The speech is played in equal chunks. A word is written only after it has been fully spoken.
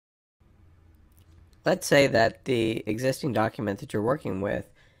Let's say that the existing document that you're working with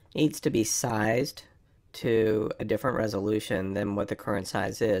needs to be sized to a different resolution than what the current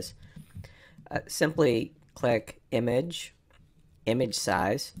size is. Simply click Image, Image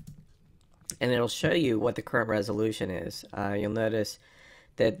Size, and it'll show you what the current resolution is. You'll notice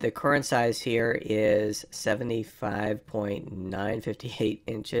that the current size here is 75.958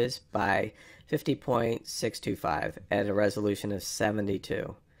 inches by 50.625 at a resolution of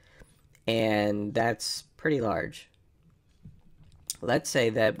 72. And that's pretty large. Let's say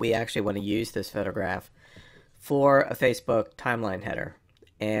that we actually want to use this photograph for a Facebook timeline header,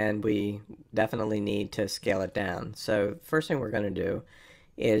 and we definitely need to scale it down. So first thing we're going to do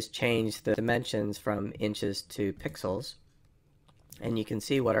is change the dimensions from inches to pixels, and you can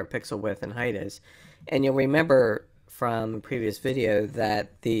see what our pixel width and height is. And you'll remember from a previous video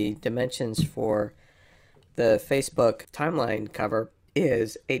that the dimensions for the Facebook timeline cover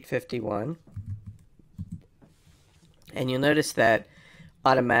is 851, and you'll notice that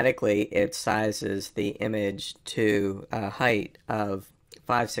automatically it sizes the image to a height of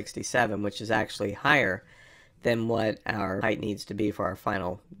 567, which is actually higher than what our height needs to be for our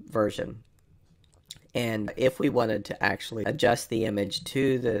final version. And if we wanted to actually adjust the image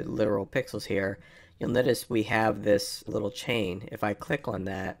to the literal pixels here, you'll notice we have this little chain. If I click on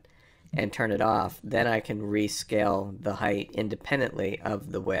that and turn it off, then I can rescale the height independently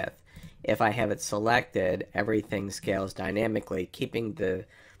of the width. If I have it selected, everything scales dynamically, keeping the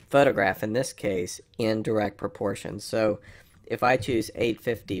photograph, in this case, in direct proportion. So if I choose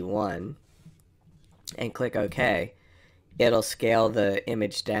 851 and click OK, it'll scale the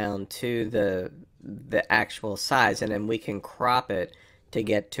image down to the actual size, and then we can crop it to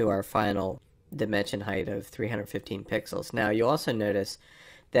get to our final dimension height of 315 pixels. Now you'll also notice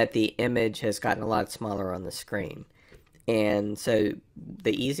that the image has gotten a lot smaller on the screen. And so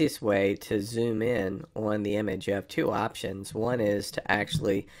the easiest way to zoom in on the image, you have two options. One is to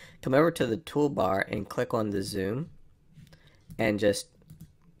actually come over to the toolbar and click on the zoom and just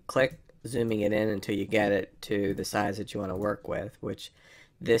click zooming it in until you get it to the size that you want to work with, which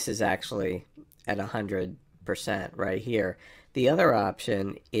this is actually at 100% right here. The other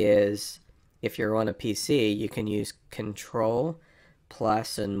option is, if you're on a PC, you can use Control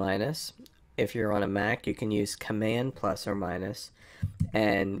plus and minus. If you're on a Mac, you can use Command plus or minus,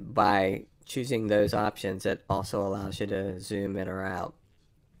 and by choosing those options, it also allows you to zoom in or out.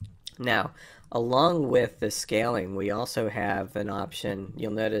 Now, along with the scaling, we also have an option.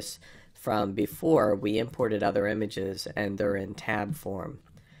 You'll notice from before we imported other images and they're in tab form.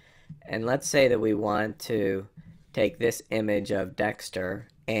 And let's say that we want to take this image of Dexter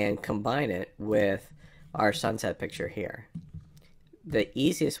and combine it with our sunset picture here. The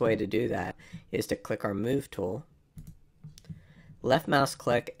easiest way to do that is to click our Move tool, left mouse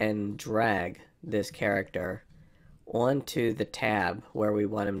click and drag this character onto the tab where we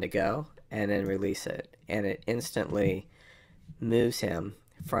want him to go, and then release it. And it instantly moves him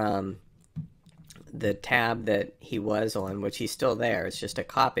from the tab that he was on, which he's still there, it's just a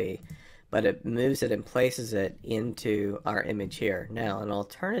copy, but it moves it and places it into our image here. Now, an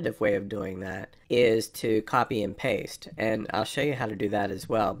alternative way of doing that is to copy and paste, and I'll show you how to do that as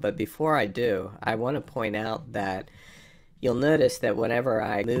well. But before I do, I want to point out that you'll notice that whenever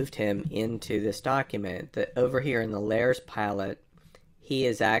I moved him into this document, that over here in the layers palette, he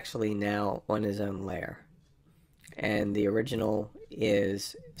is actually now on his own layer. And the original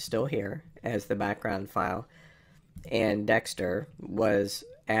is still here as the background file, and Dexter was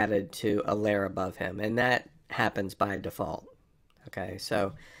added to a layer above him, and that happens by default. Okay,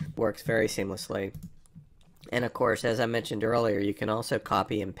 so works very seamlessly. And of course, as I mentioned earlier, you can also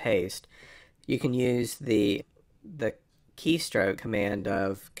copy and paste. You can use the keystroke command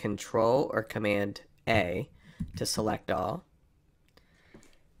of Control or Command A to select all,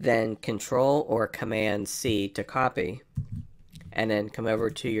 then Control or Command C to copy, and then come over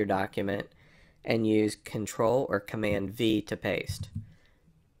to your document and use Control or Command V to paste.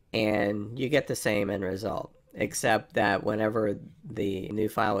 And you get the same end result, except that whenever the new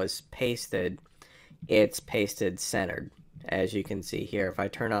file is pasted, it's pasted centered, as you can see here. If I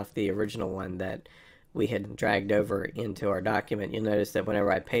turn off the original one that we had dragged over into our document, you'll notice that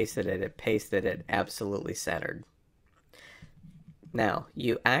whenever I pasted it, it pasted it absolutely centered. Now,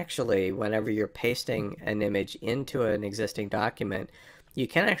 you actually, whenever you're pasting an image into an existing document, you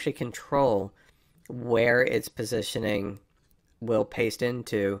can actually control where its positioning will paste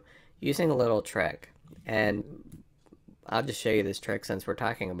into using a little trick. And I'll just show you this trick since we're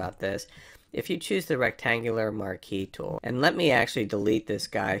talking about this. If you choose the rectangular marquee tool, and let me actually delete this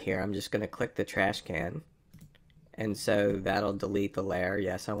guy here. I'm just going to click the trash can, and so that'll delete the layer.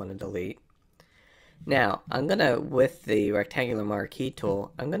 Yes, I want to delete. Now, I'm going to, with the rectangular marquee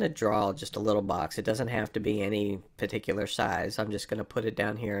tool, I'm going to draw just a little box. It doesn't have to be any particular size. I'm just going to put it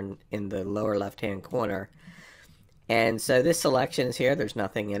down here in the lower left-hand corner. And so this selection is here. There's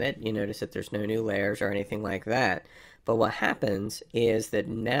nothing in it. You notice that there's no new layers or anything like that. But what happens is that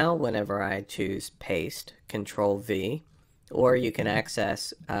now whenever I choose paste, Control V, or you can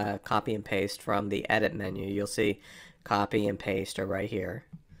access copy and paste from the edit menu, you'll see copy and paste are right here.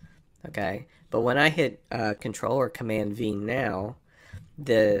 Okay, but when I hit Control or Command V now,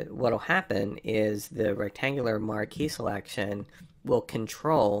 what'll happen is the rectangular marquee selection will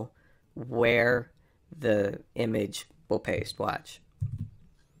control where the image will paste. Watch.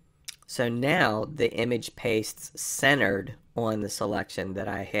 So now the image pastes centered on the selection that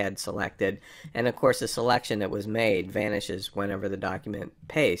I had selected, and of course the selection that was made vanishes whenever the document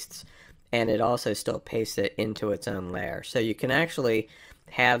pastes, and it also still pastes it into its own layer. So you can actually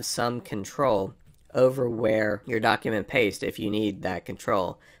have some control over where your document pastes if you need that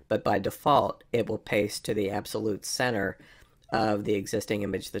control, but by default it will paste to the absolute center of the existing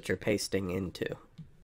image that you're pasting into.